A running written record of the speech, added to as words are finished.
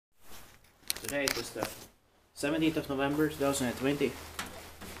Today it is the 17th of November 2020.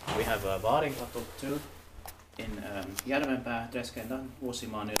 We have Vaarinkatu 2 in Järvenpää,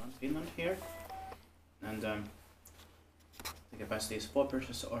 Uusimaa-Nyland, Finland here. And the capacity is 4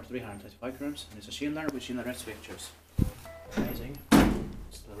 persons or 335 grams. And it's a Schindler with Schindler red pictures. Amazing.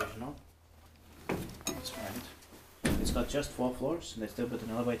 It's the original. Let's find it. It's got just 4 floors and they still put an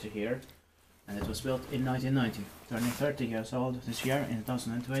elevator here. And it was built in 1990, turning 30 years old this year in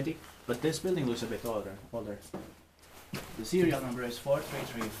 2020. But this building looks a bit older. The serial number is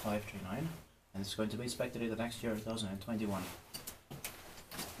 433539, and it's going to be inspected in the next year, 2021.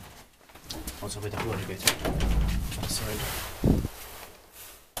 Also with a corrugator outside.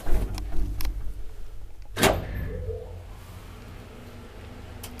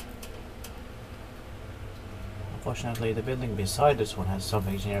 Unfortunately, the building beside this one has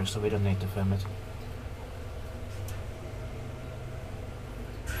something here, so we don't need to film it.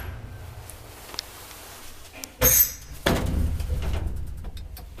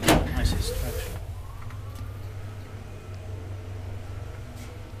 Nice structure.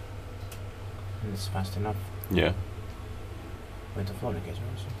 And it's fast enough. Yeah. With the corrugator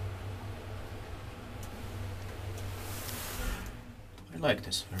also. I like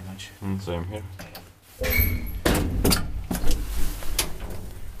this very much. Same here.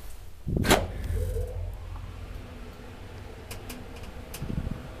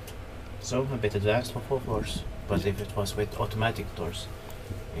 So a bit advanced for 4 floors, but if it was with automatic doors,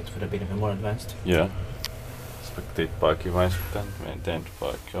 it would have been even more advanced. Yeah. Spektiitpaikki vain sitten, maintained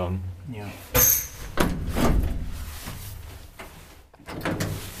paikki on. Yeah.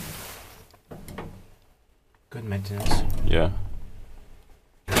 Good maintenance. Yeah.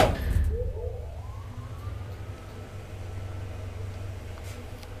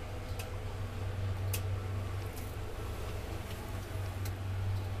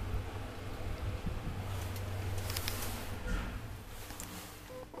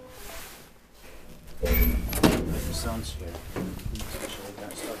 Sounds here, especially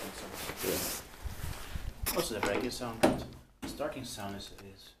that starting sound. Yeah. Also the breaking sound, but the starting sound is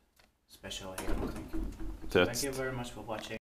special here, I think. So thank you very much for watching.